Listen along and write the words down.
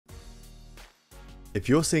If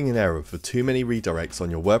you're seeing an error for too many redirects on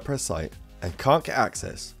your WordPress site and can't get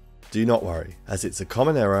access, do not worry, as it's a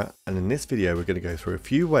common error, and in this video we're going to go through a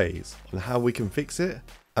few ways on how we can fix it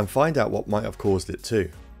and find out what might have caused it too.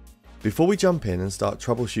 Before we jump in and start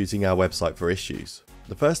troubleshooting our website for issues,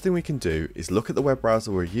 the first thing we can do is look at the web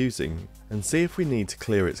browser we're using and see if we need to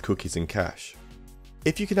clear its cookies and cache.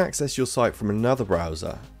 If you can access your site from another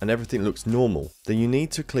browser and everything looks normal, then you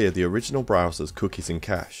need to clear the original browser's cookies and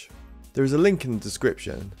cache. There is a link in the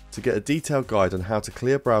description to get a detailed guide on how to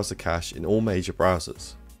clear browser cache in all major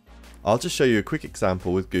browsers. I'll just show you a quick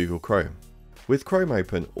example with Google Chrome. With Chrome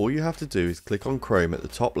open, all you have to do is click on Chrome at the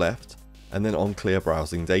top left and then on Clear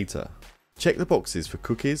Browsing Data. Check the boxes for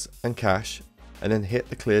cookies and cache and then hit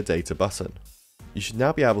the Clear Data button. You should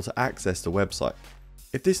now be able to access the website.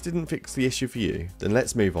 If this didn't fix the issue for you, then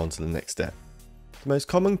let's move on to the next step. The most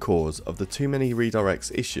common cause of the too many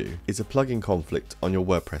redirects issue is a plugin conflict on your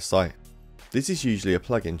WordPress site. This is usually a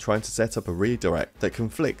plugin trying to set up a redirect that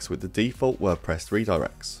conflicts with the default WordPress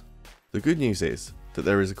redirects. The good news is that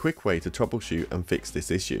there is a quick way to troubleshoot and fix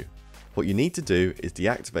this issue. What you need to do is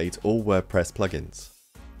deactivate all WordPress plugins.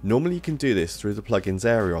 Normally you can do this through the plugins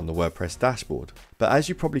area on the WordPress dashboard, but as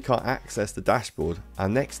you probably can't access the dashboard, our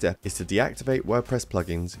next step is to deactivate WordPress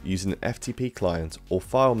plugins using an FTP client or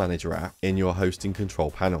file manager app in your hosting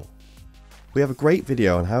control panel. We have a great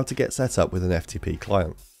video on how to get set up with an FTP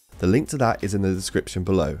client. The link to that is in the description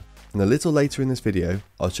below, and a little later in this video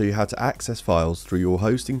I'll show you how to access files through your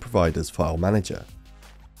hosting provider's file manager.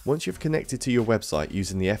 Once you've connected to your website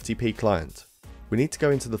using the FTP client, we need to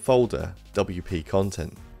go into the folder WP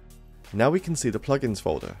Content. Now we can see the plugins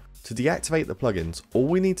folder. To deactivate the plugins, all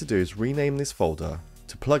we need to do is rename this folder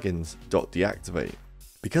to plugins.deactivate.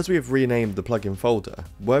 Because we have renamed the plugin folder,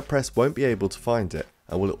 WordPress won't be able to find it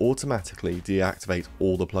and will automatically deactivate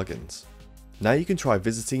all the plugins. Now you can try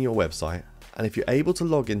visiting your website, and if you're able to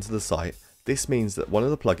log into the site, this means that one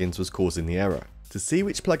of the plugins was causing the error. To see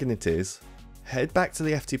which plugin it is, head back to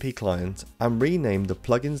the FTP client and rename the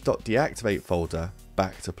plugins.deactivate folder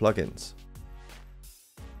back to plugins.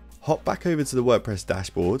 Hop back over to the WordPress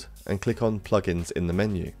dashboard and click on plugins in the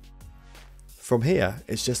menu. From here,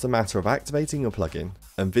 it's just a matter of activating your plugin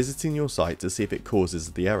and visiting your site to see if it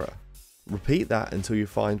causes the error. Repeat that until you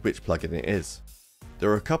find which plugin it is. There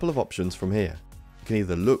are a couple of options from here. You can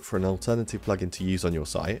either look for an alternative plugin to use on your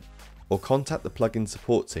site, or contact the plugin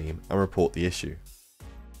support team and report the issue.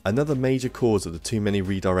 Another major cause of the too many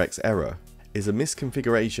redirects error is a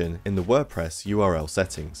misconfiguration in the WordPress URL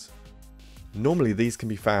settings. Normally these can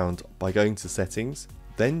be found by going to Settings,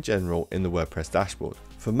 then General in the WordPress dashboard.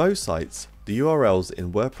 For most sites, the URLs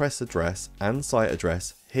in WordPress address and site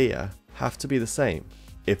address here have to be the same.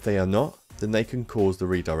 If they are not, then they can cause the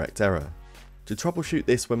redirect error. To troubleshoot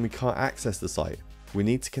this when we can't access the site, we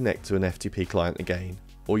need to connect to an FTP client again,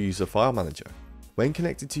 or use a file manager. When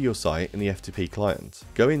connected to your site in the FTP client,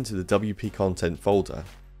 go into the WP Content folder,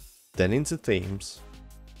 then into Themes,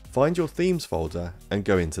 find your Themes folder and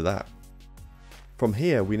go into that. From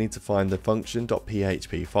here we need to find the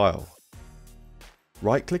function.php file.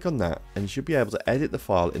 Right click on that and you should be able to edit the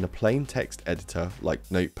file in a plain text editor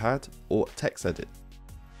like Notepad or TextEdit.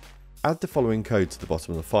 Add the following code to the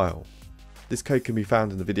bottom of the file. This code can be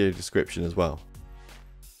found in the video description as well.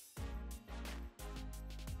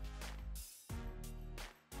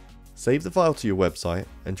 Save the file to your website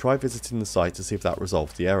and try visiting the site to see if that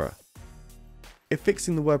resolves the error. If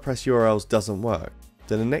fixing the WordPress URLs doesn't work,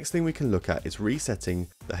 then the next thing we can look at is resetting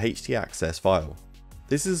the htaccess file.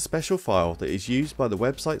 This is a special file that is used by the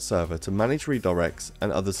website server to manage redirects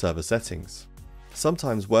and other server settings.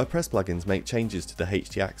 Sometimes WordPress plugins make changes to the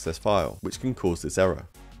htaccess file, which can cause this error.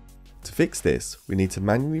 To fix this, we need to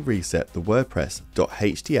manually reset the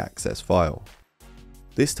WordPress.htaccess file.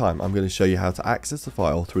 This time I'm going to show you how to access the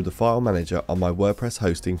file through the file manager on my WordPress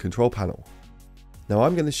hosting control panel. Now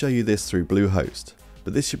I'm going to show you this through Bluehost,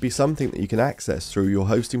 but this should be something that you can access through your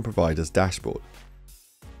hosting provider's dashboard.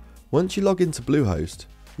 Once you log into Bluehost,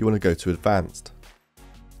 you want to go to Advanced.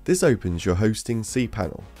 This opens your hosting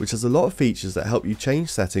cPanel, which has a lot of features that help you change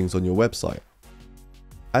settings on your website.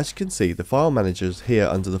 As you can see, the file manager is here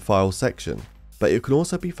under the Files section, but it can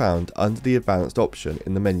also be found under the Advanced option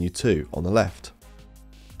in the menu too on the left.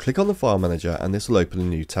 Click on the file manager and this will open a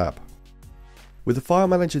new tab. With the file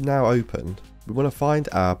manager now opened, we want to find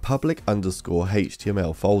our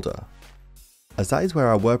public_html folder, as that is where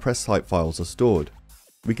our WordPress site files are stored.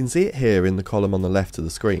 We can see it here in the column on the left of the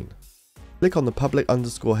screen. Click on the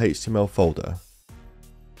public_html folder.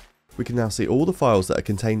 We can now see all the files that are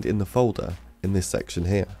contained in the folder in this section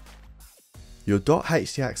here. Your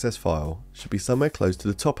 .htaccess file should be somewhere close to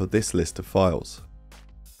the top of this list of files.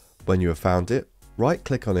 When you have found it, Right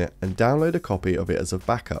click on it and download a copy of it as a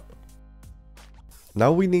backup. Now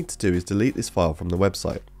all we need to do is delete this file from the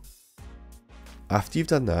website. After you've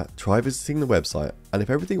done that, try visiting the website, and if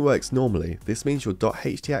everything works normally, this means your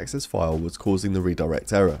 .htaccess file was causing the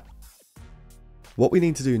redirect error. What we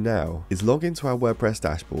need to do now is log into our WordPress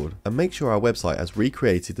dashboard and make sure our website has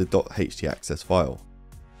recreated the .htaccess file.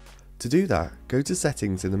 To do that, go to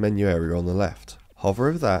Settings in the menu area on the left, hover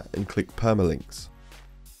over that and click Permalinks.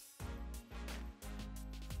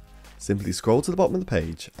 Simply scroll to the bottom of the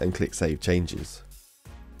page and click Save Changes.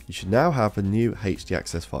 You should now have a new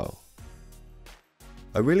htaccess file.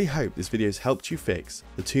 I really hope this video has helped you fix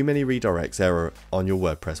the too many redirects error on your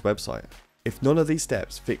WordPress website. If none of these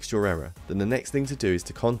steps fixed your error, then the next thing to do is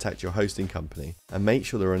to contact your hosting company and make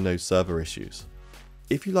sure there are no server issues.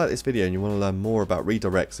 If you like this video and you want to learn more about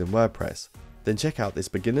redirects in WordPress, then check out this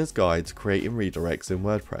beginner's guide to creating redirects in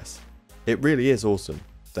WordPress. It really is awesome.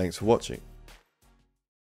 Thanks for watching.